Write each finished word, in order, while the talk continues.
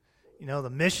You know,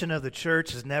 the mission of the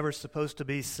church is never supposed to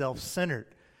be self-centered.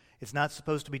 It's not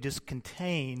supposed to be just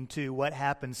contained to what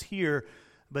happens here,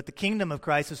 but the kingdom of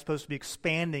Christ is supposed to be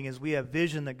expanding as we have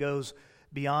vision that goes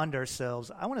beyond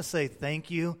ourselves. I want to say thank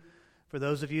you for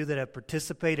those of you that have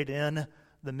participated in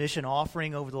the mission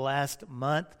offering over the last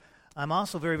month. I'm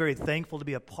also very, very thankful to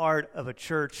be a part of a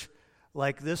church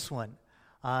like this one.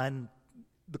 On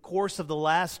the course of the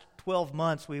last 12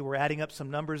 months, we were adding up some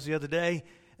numbers the other day,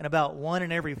 and about $1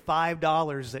 in every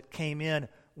 $5 that came in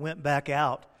went back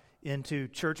out into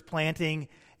church planting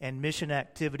and mission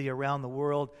activity around the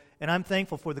world. And I'm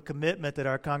thankful for the commitment that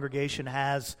our congregation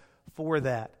has for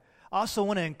that. I also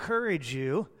want to encourage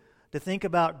you to think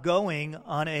about going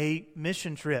on a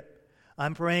mission trip.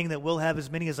 I'm praying that we'll have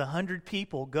as many as 100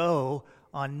 people go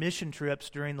on mission trips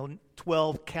during the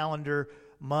 12 calendar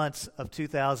months of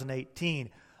 2018.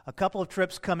 A couple of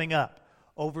trips coming up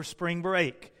over spring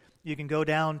break. You can go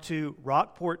down to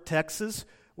Rockport, Texas,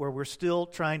 where we're still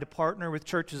trying to partner with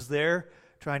churches there,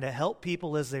 trying to help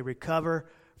people as they recover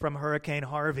from Hurricane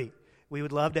Harvey. We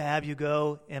would love to have you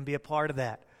go and be a part of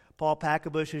that. Paul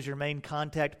Packabush is your main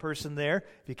contact person there.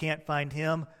 If you can't find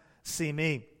him, see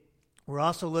me. We're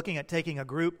also looking at taking a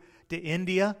group to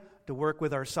India to work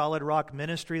with our Solid Rock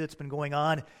ministry that's been going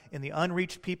on in the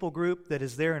Unreached People group that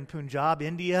is there in Punjab,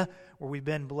 India, where we've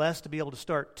been blessed to be able to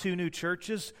start 2 new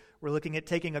churches. We're looking at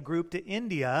taking a group to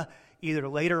India either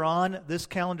later on this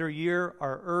calendar year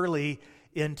or early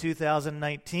in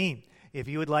 2019. If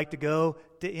you would like to go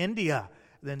to India,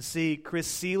 then see Chris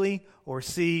Seeley or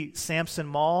see Samson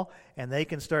Mall, and they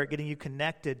can start getting you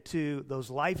connected to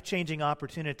those life-changing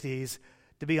opportunities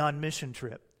to be on mission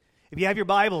trip. If you have your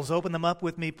Bibles, open them up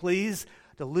with me, please,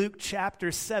 to Luke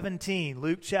chapter 17.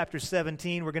 Luke chapter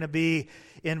 17, we're going to be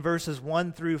in verses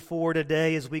 1 through 4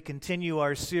 today as we continue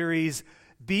our series,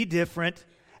 Be Different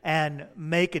and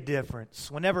Make a Difference.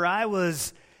 Whenever I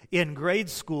was in grade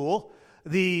school,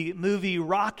 the movie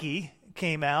Rocky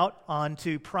came out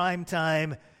onto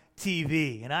primetime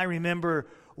TV. And I remember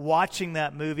watching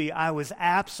that movie. I was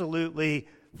absolutely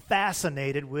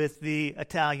fascinated with the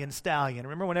Italian stallion.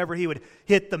 Remember whenever he would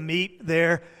hit the meat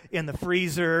there in the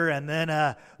freezer, and then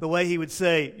the way he would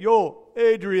say, "Yo,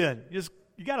 Adrian," you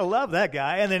got to love that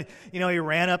guy. And then, he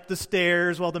ran up the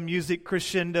stairs while the music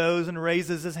crescendos and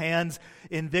raises his hands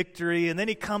in victory. And then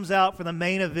he comes out for the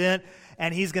main event,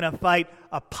 and he's going to fight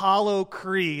Apollo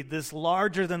Creed, this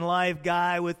larger-than-life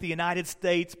guy with the United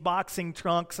States boxing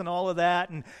trunks and all of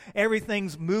that. And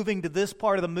everything's moving to this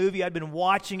part of the movie. I'd been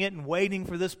watching it and waiting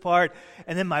for this part.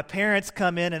 And then my parents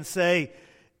come in and say,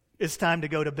 "It's time to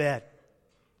go to bed."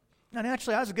 And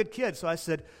actually, I was a good kid, so I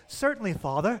said, "Certainly,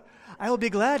 Father. I will be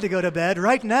glad to go to bed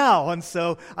right now." And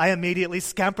so I immediately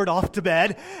scampered off to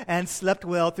bed and slept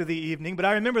well through the evening. But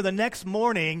I remember the next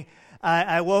morning,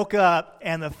 I woke up,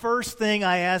 and the first thing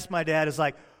I asked my dad is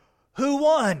like, "Who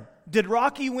won? Did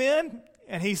Rocky win?"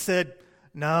 And he said,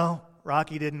 "No,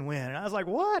 Rocky didn't win." And I was like,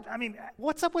 "What?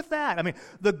 What's up with that?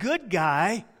 The good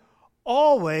guy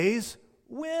always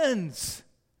wins.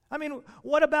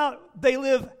 What about they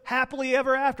live happily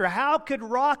ever after? How could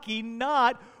Rocky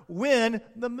not win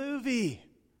the movie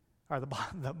or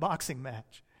the boxing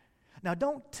match?" Now,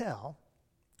 don't tell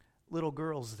little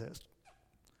girls this,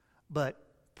 but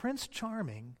Prince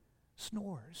Charming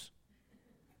snores,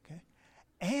 okay?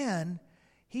 And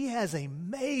he has a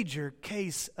major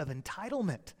case of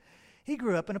entitlement. He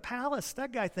grew up in a palace.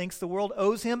 That guy thinks the world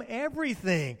owes him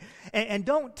everything. And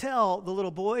don't tell the little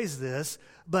boys this,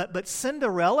 but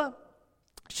Cinderella,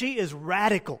 she is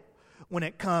radical when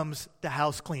it comes to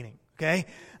house cleaning, okay?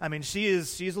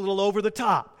 She's a little over the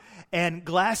top. And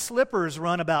glass slippers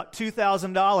run about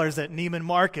 $2,000 at Neiman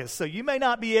Marcus, so you may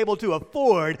not be able to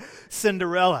afford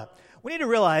Cinderella. We need to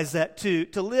realize that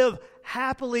to live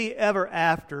happily ever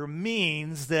after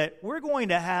means that we're going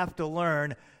to have to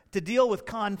learn to deal with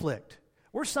conflict.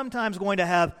 We're sometimes going to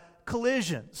have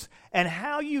collisions, and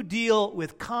how you deal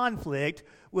with conflict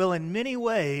will in many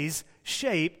ways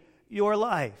shape your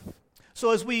life.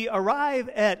 So as we arrive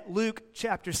at Luke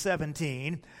chapter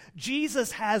 17,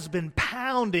 Jesus has been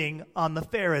pounding on the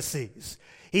Pharisees.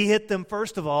 He hit them,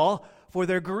 first of all, for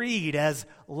their greed as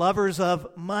lovers of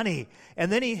money. And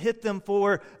then he hit them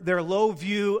for their low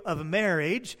view of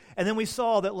marriage. And then we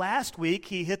saw that last week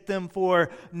he hit them for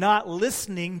not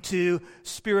listening to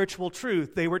spiritual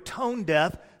truth. They were tone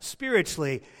deaf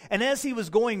spiritually. And as he was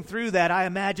going through that, I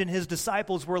imagine his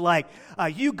disciples were like,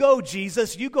 "You go,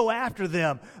 Jesus, you go after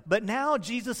them." But now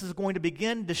Jesus is going to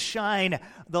begin to shine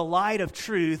the light of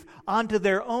truth onto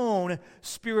their own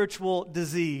spiritual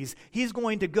disease. He's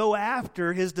going to go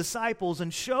after his disciples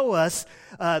and show us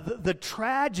the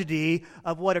tragedy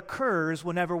of what occurs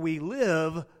whenever we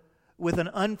live with an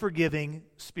unforgiving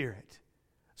spirit.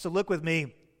 So look with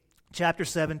me, chapter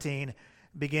 17,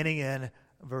 beginning in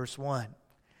verse 1.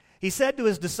 He said to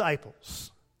his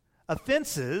disciples,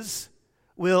 "Offenses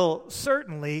will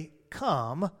certainly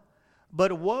come,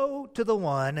 but woe to the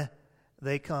one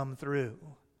they come through."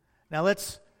 Now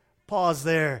let's pause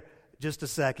there just a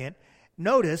second.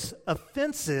 Notice,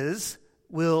 offenses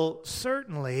will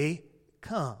certainly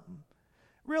come.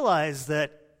 Realize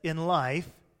that in life,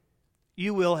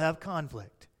 you will have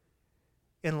conflict.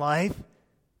 In life,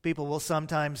 people will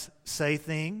sometimes say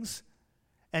things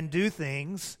and do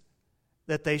things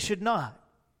that they should not.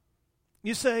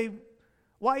 You say,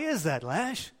 "Why is that,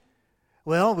 Lash?"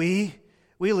 Well, we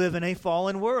live in a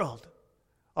fallen world.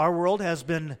 Our world has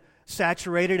been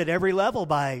saturated at every level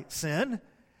by sin,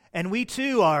 and we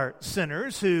too are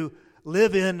sinners who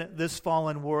live in this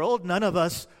fallen world. None of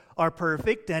us are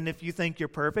perfect, and if you think you're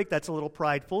perfect, that's a little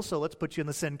prideful, so let's put you in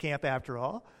the sin camp after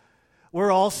all.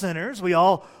 We're all sinners. We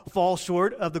all fall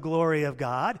short of the glory of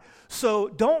God. So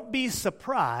don't be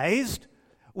surprised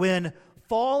when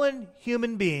fallen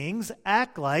human beings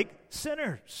act like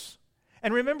sinners.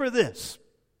 And remember this: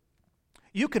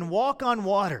 you can walk on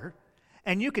water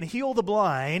and you can heal the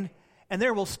blind, and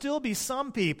there will still be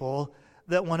some people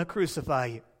that want to crucify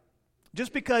you.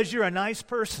 Just because you're a nice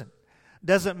person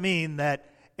doesn't mean that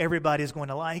everybody's going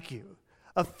to like you.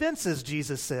 Offenses,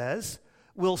 Jesus says,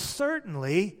 will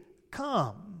certainly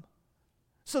come.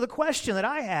 So the question that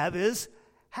I have is,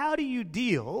 how do you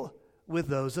deal with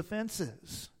those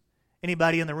offenses?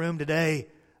 Anybody in the room today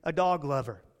a dog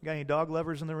lover? You got any dog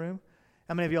lovers in the room?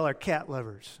 How many of y'all are cat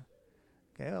lovers?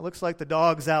 Okay, well, it looks like the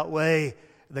dogs outweigh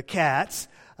the cats.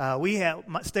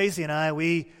 Stacy and I,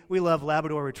 we love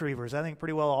Labrador Retrievers. I think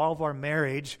pretty well all of our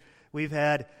marriage, we've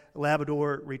had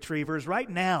Labrador Retrievers. Right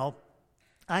now,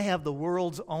 I have the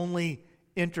world's only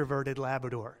introverted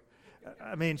Labrador.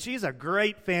 I mean, she's a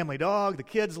great family dog. The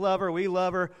kids love her. We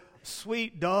love her.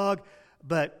 Sweet dog.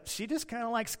 But she just kind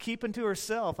of likes keeping to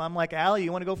herself. I'm like, "Allie,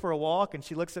 you want to go for a walk?" And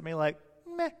she looks at me like,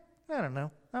 "Meh, I don't know.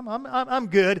 I'm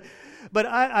good." But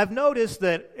I've noticed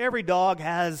that every dog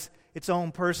has its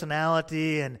own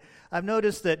personality, and I've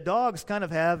noticed that dogs kind of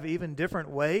have even different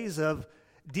ways of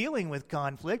dealing with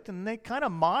conflict, and they kind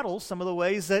of model some of the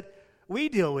ways that we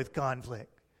deal with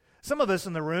conflict. Some of us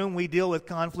in the room, we deal with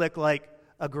conflict like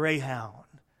a greyhound.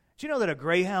 Do you know that a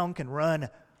greyhound can run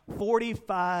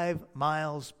 45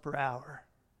 miles per hour?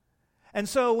 And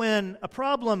so when a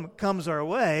problem comes our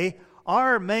way,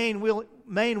 our main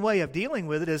way of dealing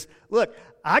with it is, look,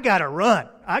 I got to run.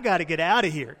 I got to get out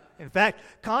of here. In fact,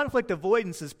 conflict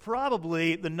avoidance is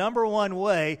probably the number one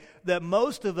way that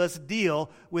most of us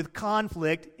deal with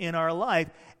conflict in our life.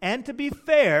 And to be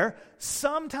fair,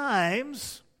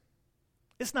 sometimes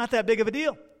it's not that big of a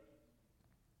deal.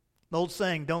 The old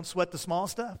saying, "Don't sweat the small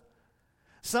stuff."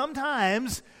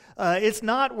 Sometimes it's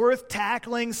not worth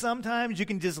tackling. Sometimes you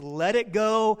can just let it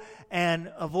go,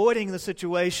 and avoiding the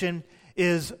situation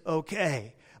is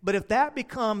okay. But if that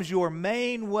becomes your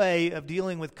main way of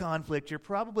dealing with conflict, you're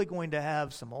probably going to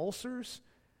have some ulcers,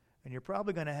 and you're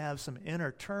probably going to have some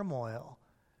inner turmoil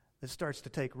that starts to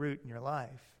take root in your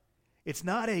life. It's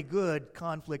not a good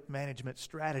conflict management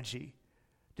strategy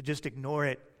to just ignore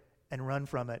it and run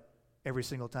from it every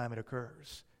single time it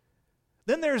occurs.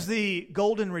 Then there's the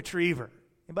golden retriever.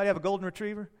 Anybody have a golden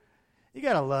retriever? You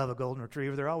got to love a golden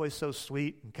retriever. They're always so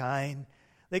sweet and kind.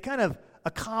 They kind of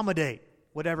accommodate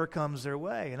whatever comes their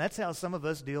way. And that's how some of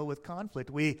us deal with conflict.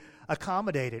 We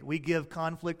accommodate it. We give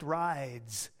conflict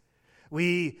rides.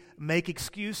 We make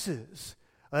excuses.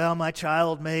 Well, my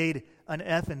child made an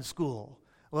F in school.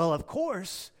 Well, of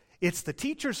course, it's the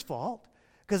teacher's fault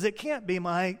because it can't be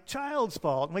my child's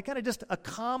fault. And we kind of just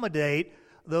accommodate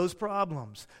those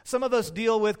problems. Some of us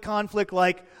deal with conflict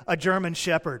like a German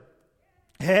shepherd.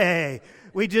 Hey,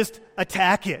 we just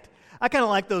attack it. I kind of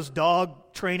like those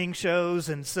dog training shows,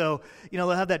 and so, they'll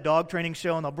have that dog training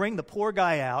show, and they'll bring the poor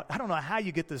guy out. I don't know how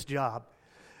you get this job,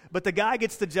 but the guy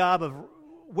gets the job of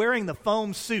wearing the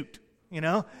foam suit,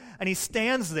 and he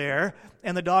stands there,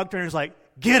 and the dog trainer's like,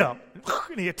 "Get him!"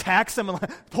 And he attacks him, and the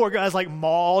poor guy's like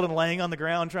mauled and laying on the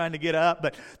ground trying to get up.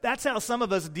 But that's how some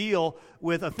of us deal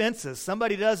with offenses.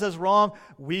 Somebody does us wrong,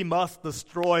 we must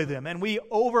destroy them. And we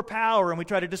overpower and we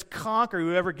try to just conquer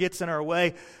whoever gets in our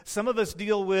way. Some of us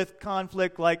deal with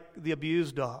conflict like the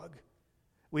abused dog.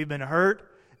 We've been hurt,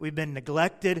 we've been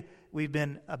neglected, we've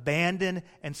been abandoned,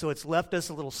 and so it's left us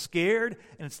a little scared,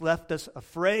 and it's left us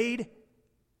afraid.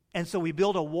 And so we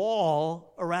build a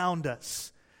wall around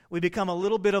us. We become a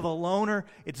little bit of a loner.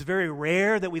 It's very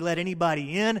rare that we let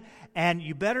anybody in. And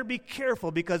you better be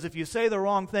careful, because if you say the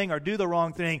wrong thing or do the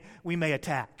wrong thing, we may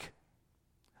attack.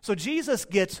 So Jesus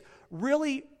gets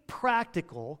really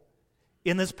practical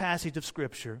in this passage of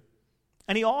Scripture,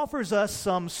 and he offers us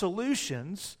some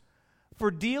solutions for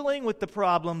dealing with the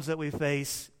problems that we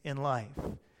face in life.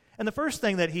 And the first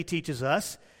thing that he teaches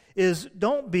us is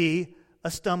don't be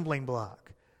a stumbling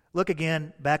block. Look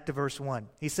again back to verse 1.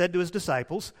 He said to his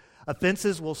disciples,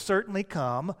 "Offenses will certainly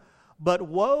come, but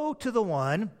woe to the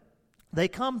one they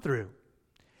come through.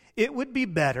 It would be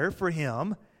better for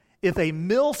him if a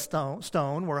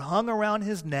millstone were hung around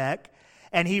his neck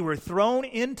and he were thrown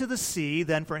into the sea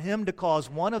than for him to cause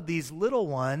one of these little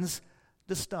ones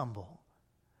to stumble."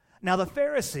 Now, the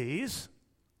Pharisees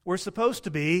were supposed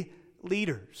to be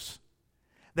leaders.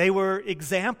 They were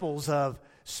examples of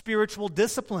spiritual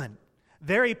discipline,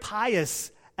 very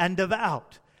pious and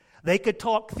devout. They could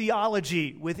talk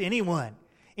theology with anyone.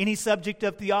 Any subject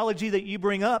of theology that you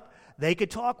bring up, they could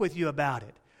talk with you about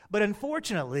it. But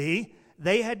unfortunately,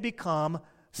 they had become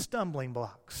stumbling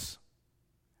blocks.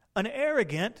 An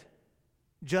arrogant,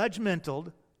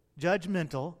 judgmental,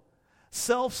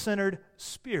 self-centered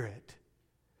spirit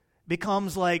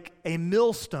becomes like a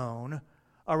millstone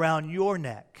around your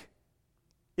neck.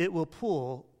 It will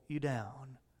pull you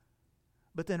down.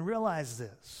 But then realize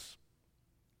this: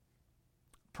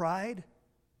 pride,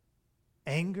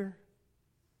 anger,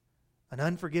 an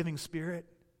unforgiving spirit,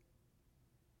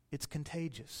 it's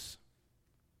contagious.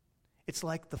 It's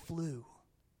like the flu.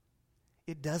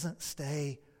 It doesn't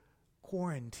stay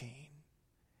quarantined.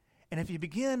 And if you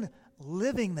begin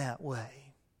living that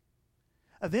way,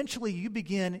 eventually you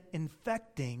begin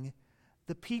infecting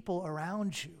the people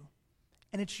around you.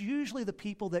 And it's usually the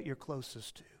people that you're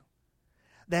closest to.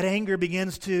 That anger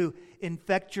begins to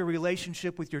infect your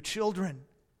relationship with your children.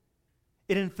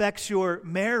 It infects your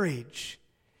marriage.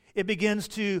 It begins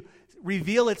to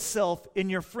reveal itself in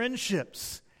your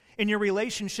friendships, in your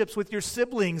relationships with your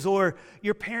siblings or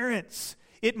your parents.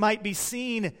 It might be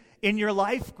seen in your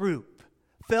life group,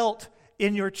 felt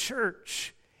in your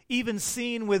church, even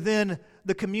seen within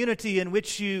the community in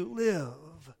which you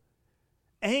live.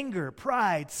 Anger,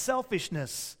 pride,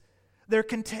 selfishness, they're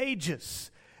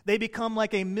contagious. They become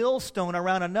like a millstone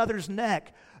around another's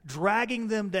neck, dragging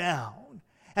them down.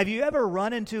 Have you ever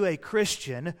run into a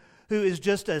Christian who is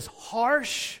just as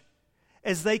harsh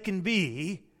as they can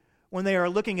be when they are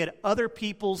looking at other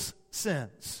people's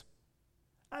sins?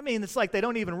 I mean, it's like they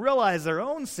don't even realize their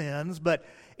own sins, but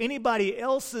anybody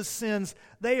else's sins,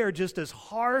 they are just as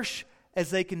harsh as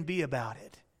they can be about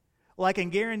it. Well, I can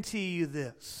guarantee you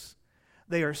this: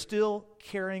 they are still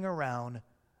carrying around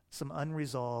some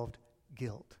unresolved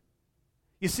guilt.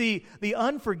 You see, the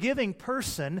unforgiving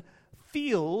person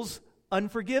feels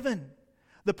unforgiven.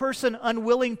 The person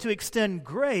unwilling to extend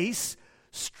grace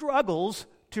struggles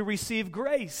to receive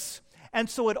grace. And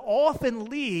so it often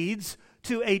leads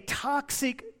to a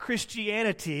toxic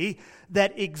Christianity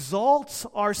that exalts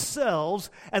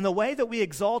ourselves, and the way that we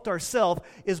exalt ourselves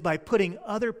is by putting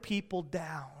other people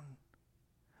down.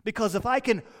 Because if I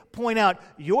can point out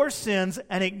your sins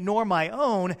and ignore my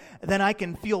own, then I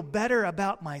can feel better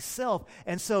about myself.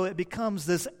 And so it becomes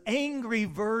this angry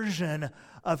version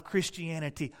of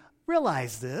Christianity.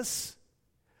 Realize this: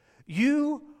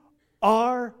 you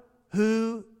are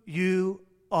who you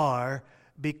are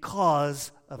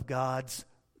because of God's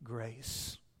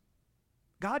grace.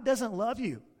 God doesn't love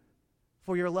you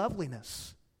for your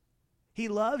loveliness. He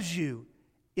loves you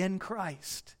in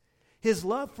Christ. His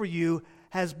love for you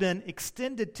has been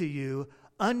extended to you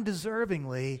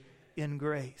undeservingly in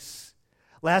grace.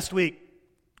 Last week,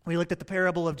 we looked at the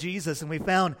parable of Jesus, and we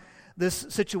found this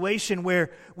situation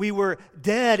where we were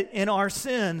dead in our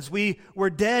sins. We were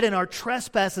dead in our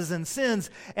trespasses and sins,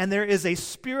 and there is a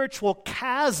spiritual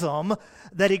chasm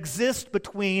that exists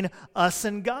between us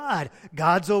and God.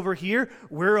 God's over here,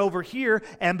 we're over here,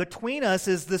 and between us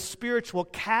is this spiritual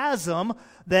chasm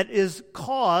that is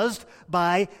caused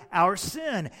by our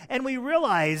sin. And we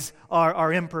realize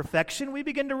our imperfection. We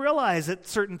begin to realize that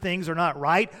certain things are not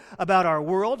right about our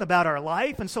world, about our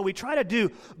life, and so we try to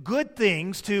do good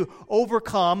things to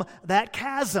overcome that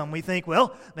chasm. We think,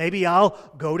 well, maybe I'll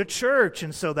go to church,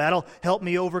 and so that'll help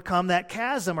me overcome that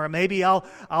chasm. Or maybe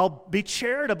I'll be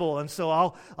charitable, and so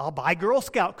I'll buy Girl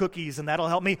Scout cookies, and that'll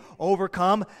help me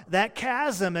overcome that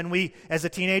chasm. And we, as a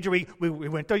teenager, we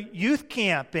went to youth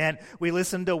camp, and we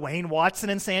listened to Wayne Watson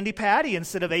and Sandy Patty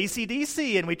instead of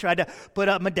AC/DC, and we tried to put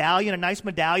a nice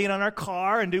medallion on our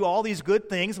car and do all these good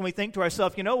things. And we think to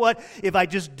ourselves, you know what? If I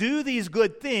just do these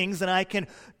good things, then I can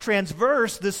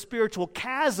transverse this spiritual spiritual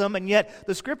chasm, and yet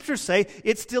the Scriptures say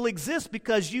it still exists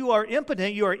because you are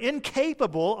impotent, you are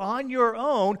incapable on your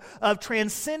own of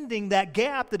transcending that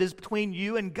gap that is between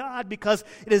you and God, because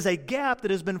it is a gap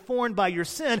that has been formed by your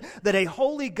sin that a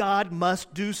holy God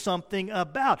must do something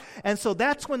about. And so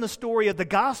that's when the story of the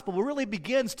gospel really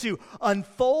begins to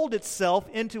unfold itself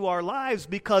into our lives,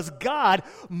 because God,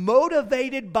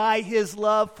 motivated by His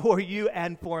love for you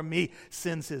and for me,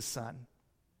 sends His Son.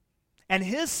 And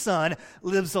His Son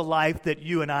lives a life that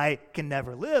you and I can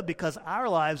never live because our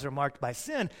lives are marked by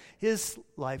sin. His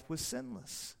life was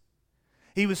sinless.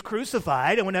 He was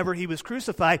crucified, and whenever He was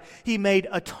crucified, He made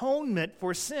atonement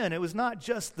for sin. It was not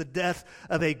just the death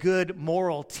of a good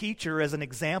moral teacher as an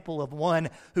example of one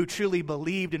who truly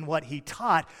believed in what he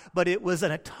taught, but it was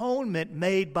an atonement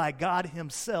made by God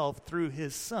Himself through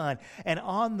His Son. And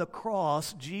on the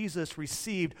cross, Jesus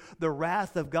received the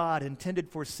wrath of God intended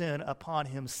for sin upon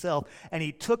Himself, and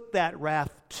He took that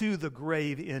wrath to the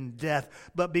grave in death.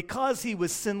 But because He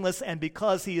was sinless and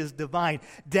because He is divine,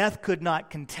 death could not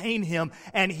contain Him,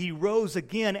 and He rose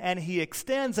again, and He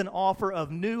extends an offer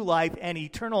of new life and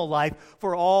eternal life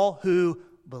for all who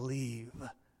believe.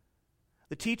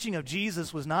 The teaching of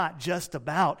Jesus was not just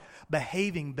about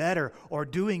behaving better or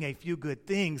doing a few good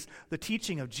things. The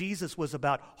teaching of Jesus was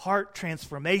about heart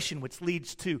transformation, which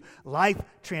leads to life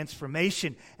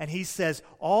transformation. And He says,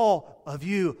 all of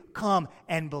you come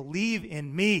and believe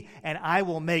in me, and I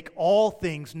will make all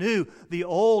things new. The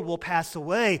old will pass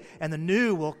away, and the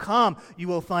new will come. You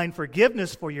will find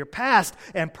forgiveness for your past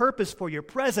and purpose for your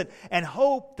present, and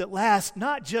hope that lasts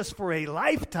not just for a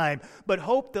lifetime, but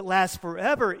hope that lasts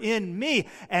forever in me.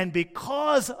 And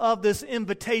because of this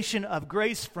invitation of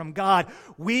grace from God,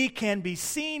 we can be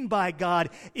seen by God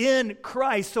in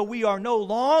Christ. So we are no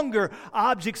longer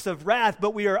objects of wrath,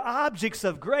 but we are objects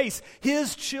of grace,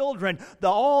 His children, the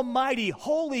almighty,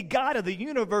 holy God of the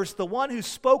universe, the one who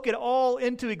spoke it all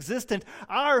into existence,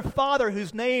 our Father,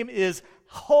 whose name is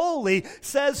holy,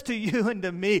 says to you and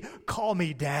to me, call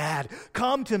me Dad.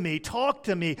 Come to me, talk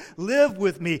to me, live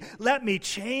with me. Let me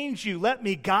change you, let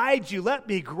me guide you, let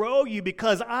me grow you,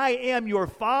 because I am your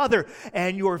Father,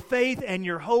 and your faith and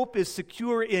your hope is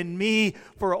secure in me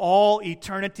for all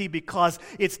eternity, because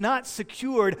it's not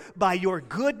secured by your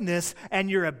goodness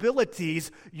and your abilities.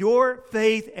 Your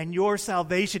faith and your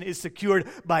salvation is secured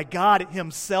by God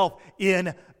Himself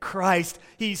in Christ.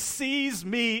 He sees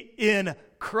me in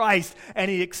Christ, and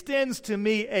He extends to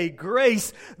me a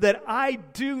grace that I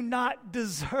do not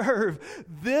deserve.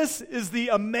 This is the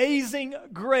amazing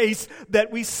grace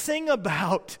that we sing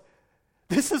about.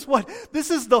 This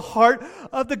is the heart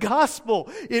of the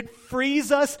gospel. It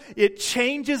frees us, it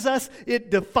changes us, it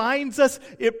defines us,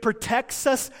 it protects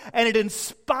us, and it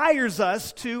inspires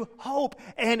us to hope.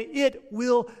 And it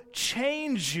will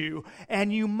change you,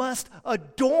 and you must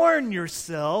adorn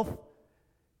yourself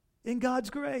in God's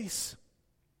grace.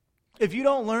 If you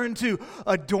don't learn to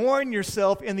adorn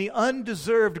yourself in the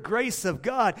undeserved grace of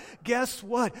God, guess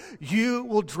what? You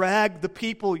will drag the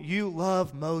people you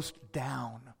love most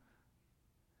down.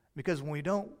 Because when we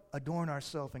don't adorn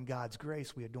ourselves in God's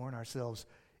grace, we adorn ourselves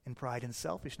in pride and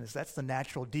selfishness. That's the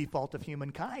natural default of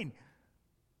humankind.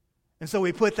 And so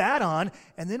we put that on,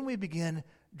 and then we begin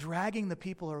dragging the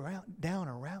people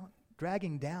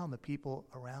dragging down the people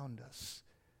around us.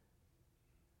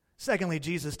 Secondly,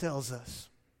 Jesus tells us,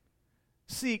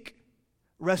 seek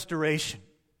restoration.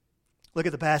 Look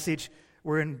at the passage.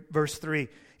 We're in verse 3.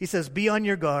 He says, be on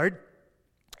your guard.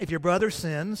 If your brother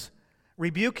sins,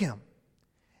 rebuke him.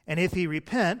 And if he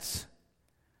repents,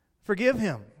 forgive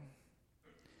him.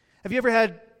 Have you ever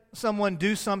had someone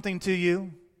do something to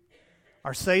you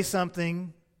or say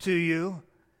something to you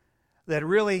that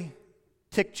really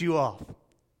ticked you off?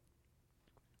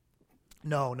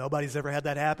 No, nobody's ever had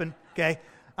that happen, okay?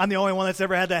 I'm the only one that's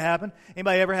ever had that happen.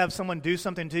 Anybody ever have someone do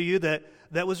something to you that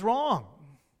was wrong?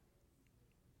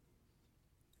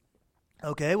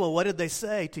 Okay, well, what did they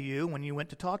say to you when you went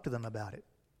to talk to them about it?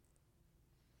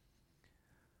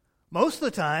 Most of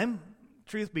the time,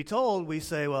 truth be told, we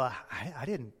say, well, I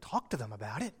didn't talk to them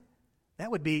about it.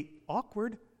 That would be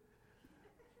awkward.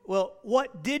 Well,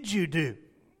 what did you do?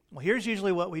 Well, here's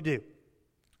usually what we do.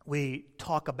 We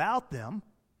talk about them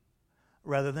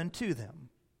rather than to them.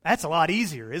 That's a lot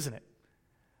easier, isn't it?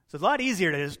 So it's a lot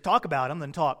easier to just talk about them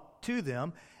than talk to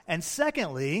them. And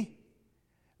secondly,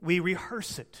 we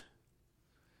rehearse it.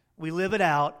 We live it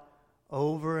out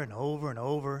over and over and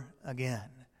over again.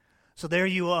 So there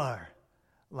you are,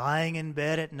 lying in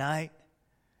bed at night,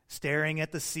 staring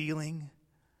at the ceiling,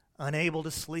 unable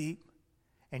to sleep,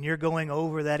 and you're going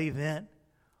over that event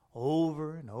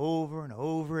over and over and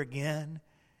over again,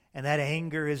 and that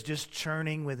anger is just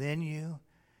churning within you.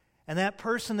 And that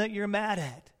person that you're mad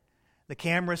at, the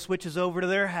camera switches over to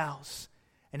their house,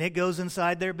 and it goes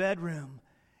inside their bedroom,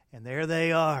 and there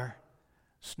they are,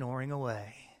 snoring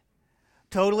away.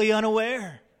 Totally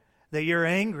unaware that you're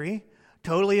angry,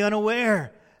 totally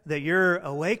unaware that you're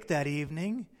awake that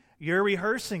evening, you're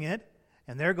rehearsing it,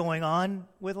 and they're going on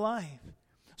with life.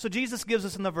 So Jesus gives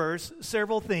us in the verse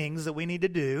several things that we need to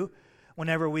do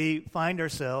whenever we find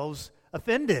ourselves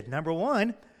offended. Number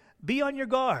one, be on your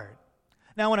guard.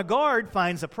 Now, when a guard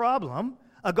finds a problem,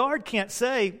 a guard can't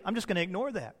say, I'm just going to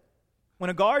ignore that. When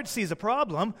a guard sees a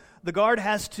problem, the guard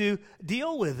has to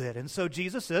deal with it. And so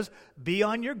Jesus says, be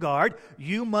on your guard.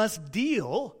 You must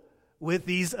deal with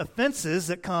these offenses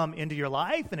that come into your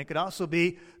life, and it could also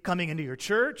be coming into your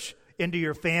church, into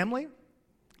your family.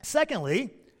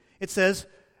 Secondly, it says,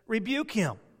 rebuke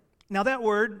him. Now, that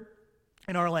word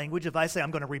in our language, if I say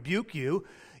I'm going to rebuke you,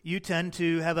 you tend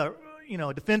to have a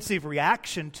defensive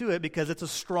reaction to it because it's a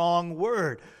strong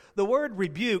word. The word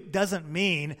rebuke doesn't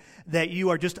mean that you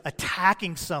are just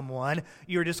attacking someone,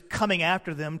 you're just coming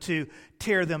after them to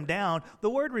tear them down. The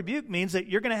word rebuke means that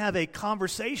you're going to have a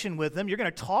conversation with them, you're going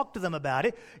to talk to them about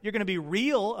it, you're going to be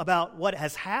real about what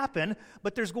has happened,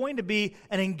 but there's going to be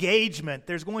an engagement,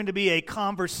 there's going to be a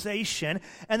conversation.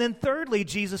 And then thirdly,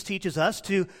 Jesus teaches us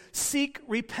to seek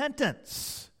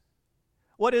repentance.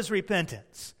 What is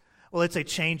repentance? Well, it's a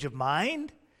change of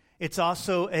mind. It's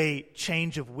also a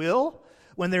change of will.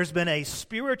 When there's been a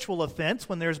spiritual offense,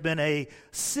 when there's been a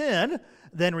sin,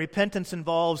 then repentance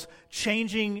involves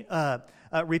repenting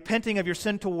of your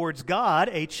sin towards God,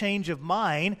 a change of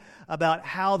mind about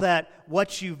how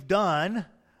what you've done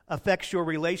affects your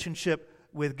relationship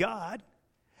with God.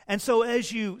 And so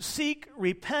as you seek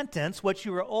repentance, what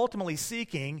you are ultimately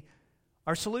seeking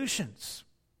are solutions.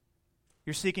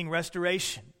 You're seeking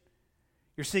restoration.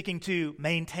 You're seeking to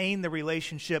maintain the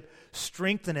relationship,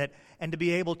 strengthen it, and to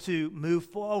be able to move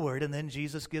forward. And then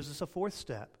Jesus gives us a fourth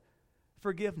step,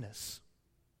 forgiveness.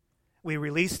 We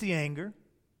release the anger.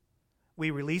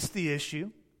 We release the issue.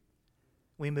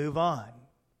 We move on.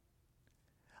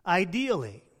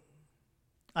 Ideally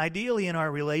in our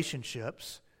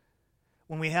relationships,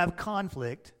 when we have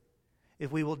conflict,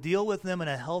 if we will deal with them in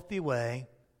a healthy way,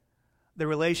 the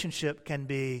relationship can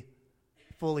be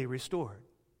fully restored.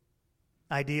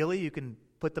 Ideally, you can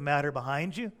put the matter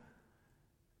behind you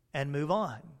and move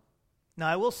on. Now,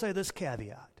 I will say this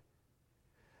caveat.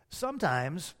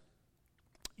 Sometimes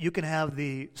you can have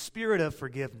the spirit of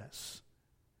forgiveness.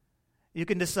 You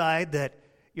can decide that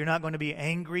you're not going to be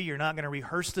angry, you're not going to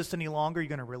rehearse this any longer, you're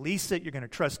going to release it, you're going to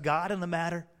trust God in the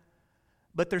matter.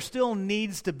 But there still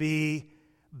needs to be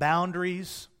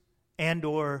boundaries and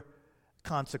or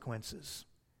consequences.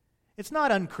 It's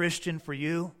not unchristian for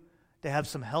you to have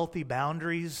some healthy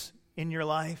boundaries in your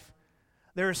life.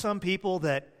 There are some people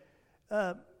that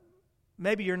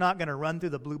maybe you're not going to run through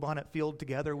the bluebonnet field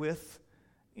together with,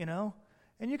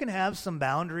 and you can have some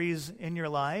boundaries in your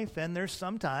life, and there's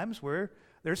sometimes where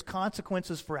there's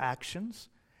consequences for actions,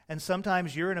 and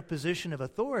sometimes you're in a position of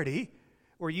authority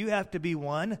where you have to be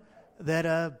one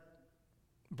that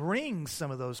brings some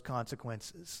of those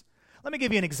consequences. Let me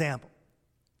give you an example.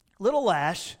 Little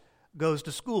Lash goes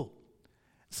to school.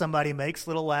 Somebody makes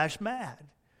little Lash mad.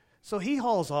 So he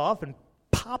hauls off and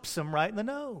pops him right in the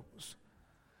nose.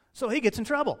 So he gets in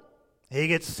trouble. He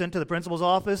gets sent to the principal's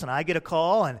office, and I get a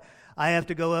call, and I have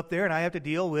to go up there, and I have to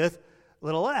deal with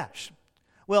little Lash.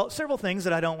 Well, several things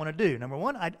that I don't want to do. Number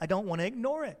one, I don't want to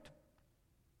ignore it.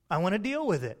 I want to deal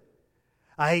with it.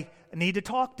 I need to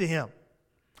talk to him.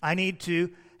 I need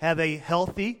to have a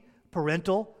healthy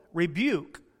parental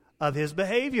rebuke of his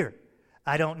behavior.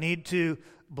 I don't need to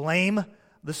blame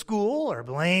the school or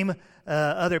blame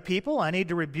other people. I need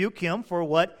to rebuke him for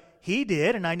what he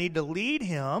did, and I need to lead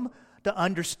him to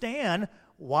understand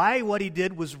why what he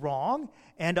did was wrong,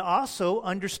 and to also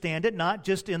understand it not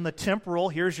just in the temporal,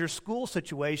 here's your school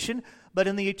situation, but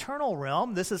in the eternal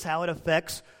realm, this is how it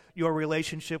affects your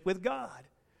relationship with God.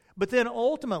 But then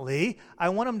ultimately, I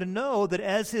want him to know that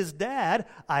as his dad,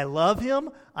 I love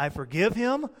him, I forgive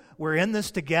him, we're in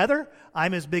this together,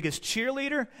 I'm his biggest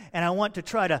cheerleader, and I want to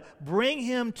try to bring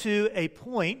him to a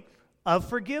point of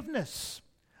forgiveness.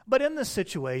 But in this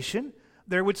situation,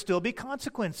 there would still be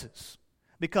consequences.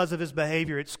 Because of his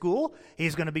behavior at school,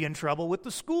 he's going to be in trouble with the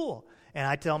school. And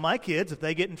I tell my kids, if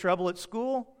they get in trouble at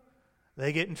school,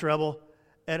 they get in trouble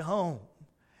at home.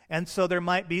 And so there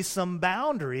might be some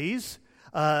boundaries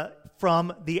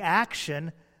from the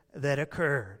action that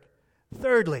occurred.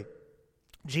 Thirdly,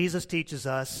 Jesus teaches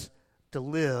us to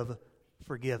live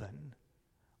forgiven.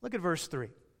 Look at verse 3.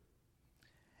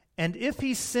 And if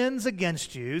he sins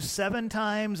against you 7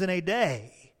 times in a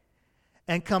day,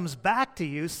 and comes back to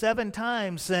you 7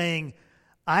 times saying,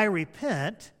 I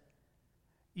repent,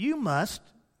 you must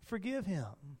forgive him.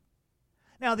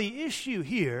 Now, the issue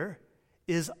here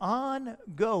is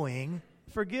ongoing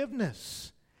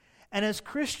forgiveness. And as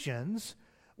Christians,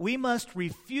 we must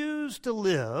refuse to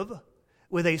live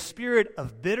with a spirit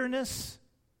of bitterness,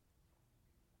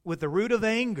 with the root of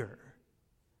anger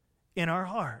in our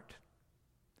heart.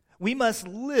 We must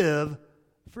live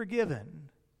forgiven.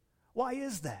 Why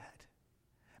is that?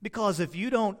 Because if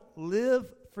you don't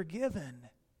live forgiven,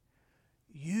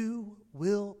 you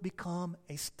will become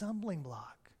a stumbling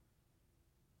block.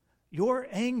 Your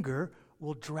anger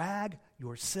will drag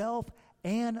yourself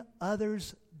and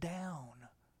others down.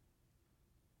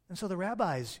 And so the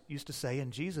rabbis used to say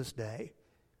in Jesus' day,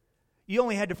 you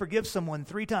only had to forgive someone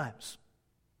 3 times.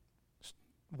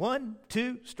 1,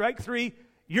 2, strike 3,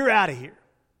 you're out of here.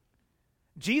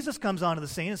 Jesus comes onto the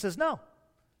scene and says, no,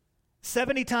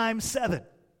 70 times 7.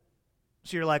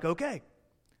 So you're like, okay,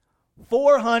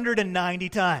 490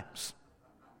 times.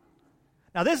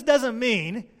 Now this doesn't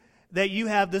mean that you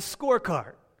have this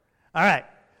scorecard. All right,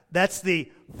 that's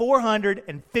the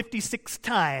 456th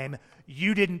time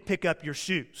you didn't pick up your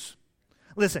shoes.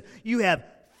 Listen, you have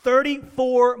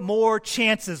 34 more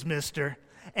chances, mister,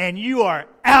 and you are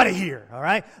out of here, all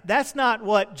right? That's not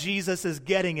what Jesus is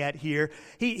getting at here.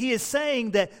 He is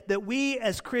saying that we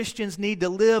as Christians need to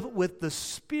live with the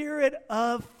spirit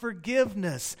of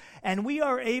forgiveness, and we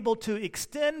are able to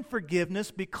extend forgiveness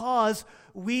because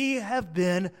we have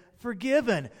been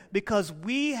forgiven. Because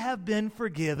we have been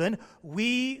forgiven,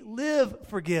 we live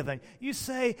forgiven. You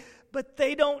say, but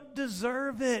they don't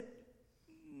deserve it.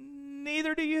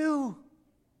 Neither do you.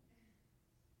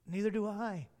 Neither do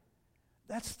I.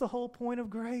 That's the whole point of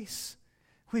grace.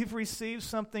 We've received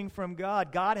something from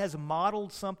God. God has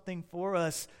modeled something for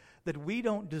us that we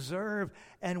don't deserve,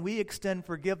 and we extend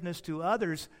forgiveness to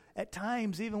others at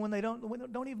times even when they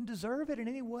don't even deserve it in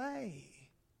any way.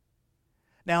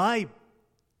 Now, I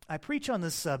preach on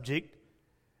this subject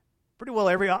pretty well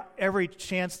every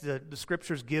chance the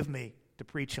Scriptures give me to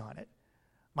preach on it.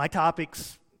 My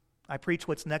topics, I preach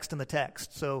what's next in the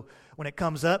text. So when it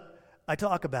comes up, I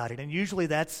talk about it, and usually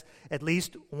that's at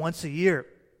least once a year.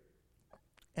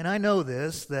 And I know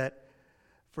this, that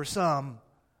for some,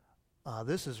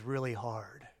 this is really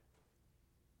hard.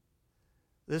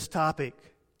 This topic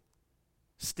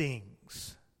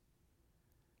stings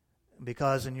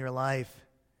because in your life,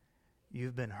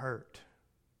 you've been hurt.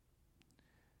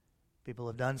 People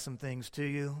have done some things to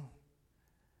you,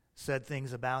 said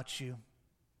things about you.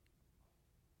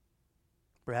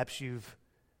 Perhaps you've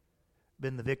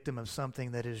been the victim of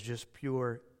something that is just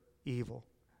pure evil.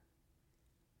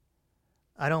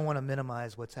 I don't want to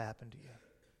minimize what's happened to you.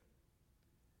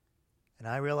 And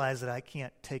I realize that I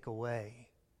can't take away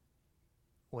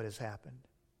what has happened.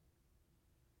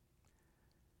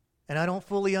 And I don't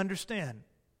fully understand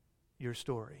your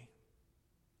story.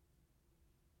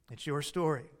 It's your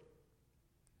story.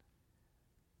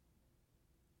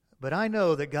 But I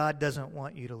know that God doesn't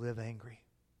want you to live angry.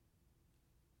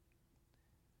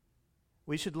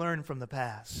 We should learn from the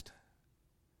past,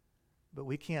 but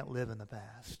we can't live in the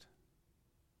past.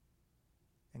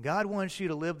 And God wants you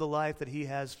to live the life that He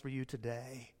has for you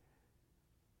today.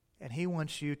 And He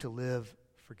wants you to live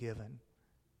forgiven.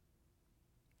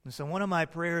 And so one of my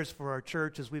prayers for our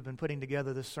church as we've been putting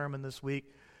together this sermon this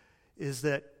week is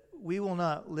that we will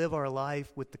not live our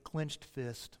life with the clenched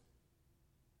fist,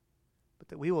 but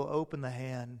that we will open the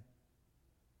hand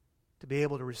to be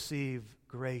able to receive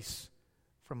grace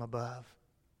from above.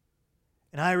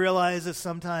 And I realize that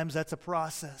sometimes that's a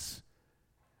process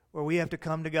where we have to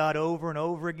come to God over and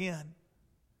over again.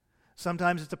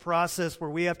 Sometimes it's a process where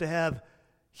we have to have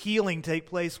healing take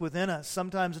place within us.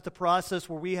 Sometimes it's a process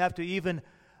where we have to even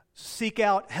seek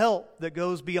out help that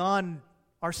goes beyond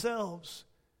ourselves.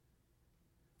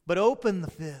 But open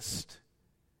the fist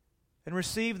and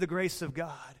receive the grace of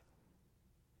God.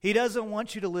 He doesn't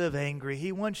want you to live angry.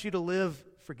 He wants you to live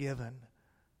forgiven.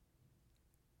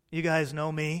 You guys know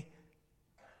me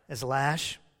as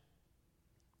Lash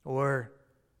or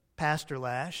Pastor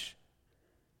Lash.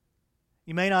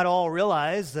 You may not all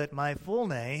realize that my full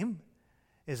name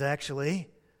is actually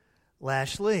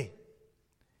Lash Lee.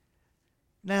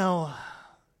 Now,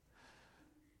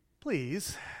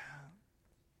 please,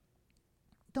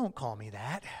 don't call me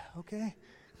that, okay?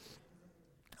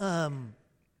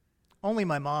 Only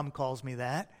my mom calls me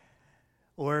that,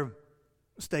 or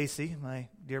Stacy, my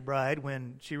dear bride,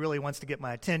 when she really wants to get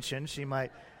my attention, she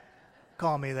might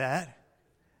call me that.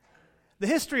 The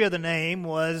history of the name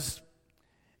was,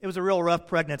 it was a real rough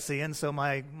pregnancy, and so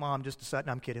my mom just decided,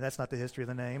 no, I'm kidding, that's not the history of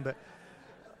the name, but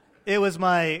It was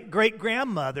my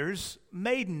great-grandmother's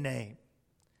maiden name.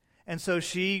 And so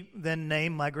she then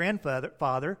named my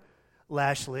grandfather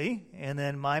Lashley, and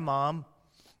then my mom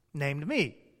named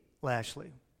me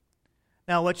Lashley.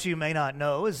 Now, what you may not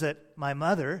know is that my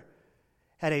mother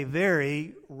had a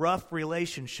very rough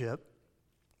relationship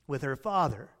with her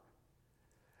father.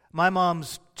 My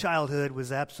mom's childhood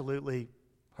was absolutely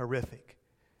horrific.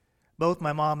 Both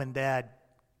my mom and dad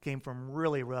came from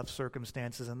really rough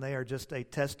circumstances, and they are just a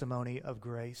testimony of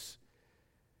grace.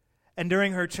 And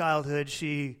during her childhood,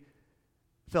 she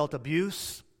felt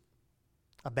abuse,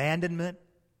 abandonment,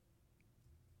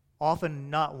 often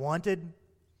not wanted.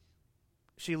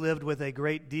 She lived with a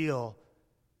great deal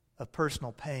of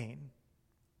personal pain.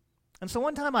 And so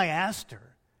one time I asked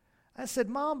her, I said,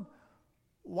 "Mom,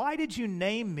 why did you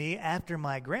name me after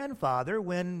my grandfather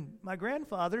when my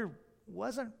grandfather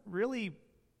wasn't really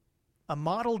a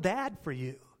model dad for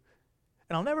you?"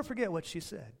 And I'll never forget what she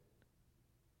said.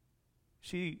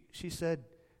 She said,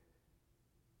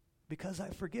 "Because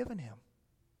I've forgiven him.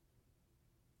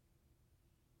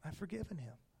 I've forgiven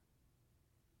him."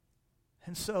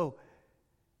 And so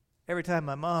every time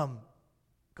my mom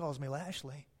calls me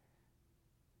Lashley,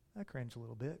 I cringe a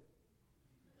little bit.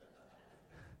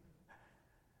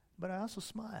 But I also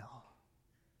smile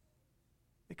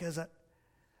because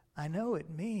I know it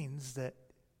means that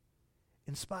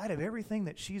in spite of everything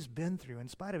that she's been through, in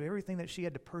spite of everything that she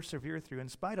had to persevere through, in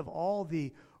spite of all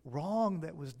the wrong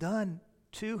that was done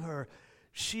to her,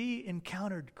 she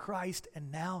encountered Christ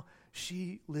and now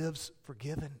she lives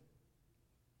forgiven.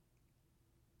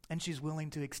 And she's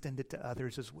willing to extend it to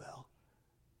others as well.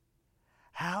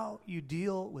 How you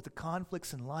deal with the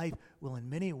conflicts in life will in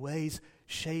many ways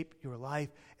shape your life,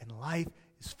 and life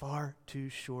is far too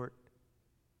short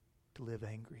to live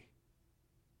angry.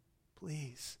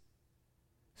 Please,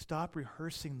 stop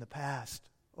rehearsing the past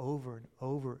over and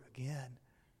over again.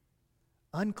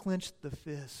 Unclench the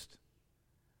fist.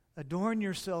 Adorn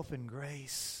yourself in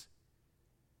grace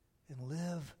and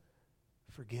live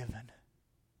forgiven.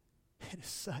 It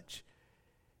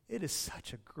is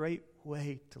such a great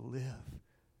way to live,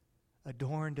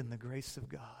 adorned in the grace of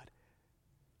God,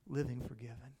 living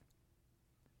forgiven.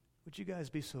 Would you guys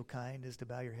be so kind as to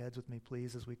bow your heads with me,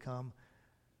 please, as we come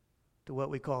to what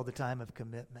we call the time of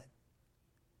commitment?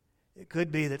 It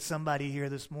could be that somebody here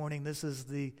this morning, this is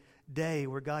the day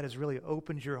where God has really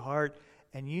opened your heart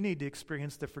and you need to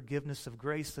experience the forgiveness of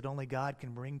grace that only God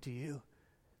can bring to you.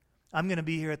 I'm going to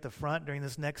be here at the front during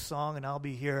this next song, and I'll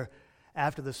be here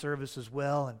after the service as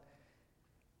well. And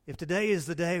if today is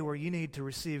the day where you need to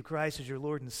receive Christ as your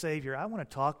Lord and Savior, I want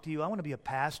to talk to you. I want to be a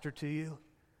pastor to you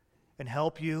and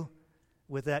help you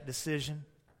with that decision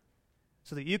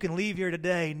so that you can leave here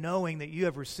today knowing that you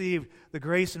have received the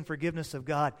grace and forgiveness of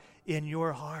God in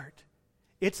your heart.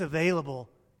 It's available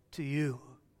to you.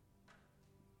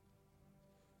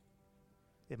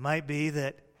 It might be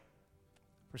that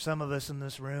for some of us in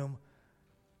this room,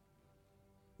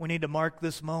 we need to mark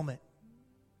this moment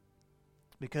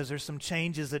because there's some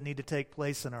changes that need to take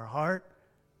place in our heart.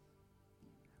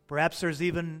 Perhaps there's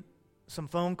even some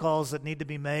phone calls that need to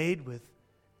be made with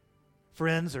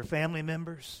friends or family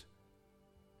members.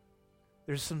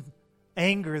 There's some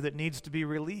anger that needs to be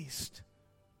released.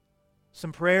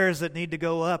 Some prayers that need to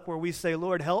go up where we say,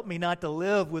 "Lord, help me not to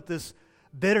live with this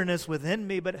bitterness within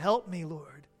me, but help me,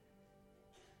 Lord,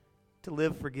 to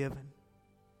live forgiven."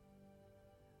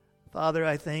 Father,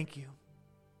 I thank you.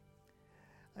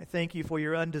 I thank you for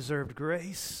your undeserved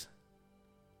grace.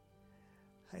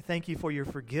 I thank you for your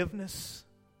forgiveness.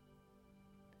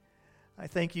 I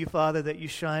thank you, Father, that you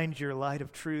shined your light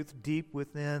of truth deep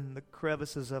within the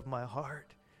crevices of my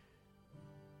heart.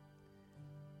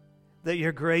 That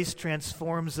your grace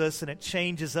transforms us and it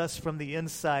changes us from the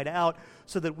inside out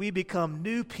so that we become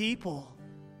new people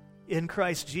in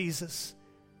Christ Jesus.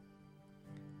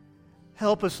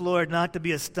 Help us, Lord, not to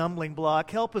be a stumbling block.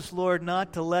 Help us, Lord,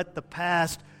 not to let the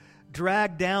past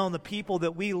drag down the people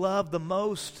that we love the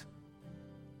most.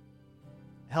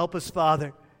 Help us,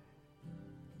 Father,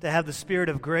 to have the spirit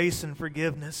of grace and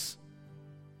forgiveness.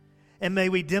 And may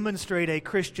we demonstrate a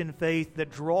Christian faith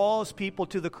that draws people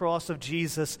to the cross of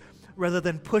Jesus rather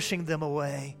than pushing them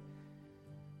away.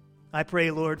 I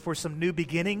pray, Lord, for some new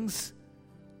beginnings,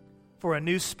 for a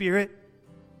new spirit.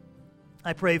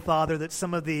 I pray, Father, that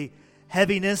some of the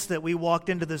heaviness that we walked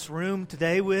into this room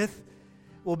today with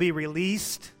will be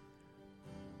released.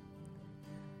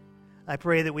 I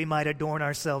pray that we might adorn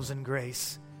ourselves in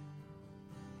grace.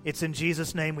 It's in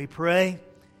Jesus' name we pray.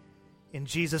 In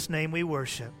Jesus' name we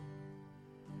worship.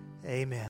 Amen.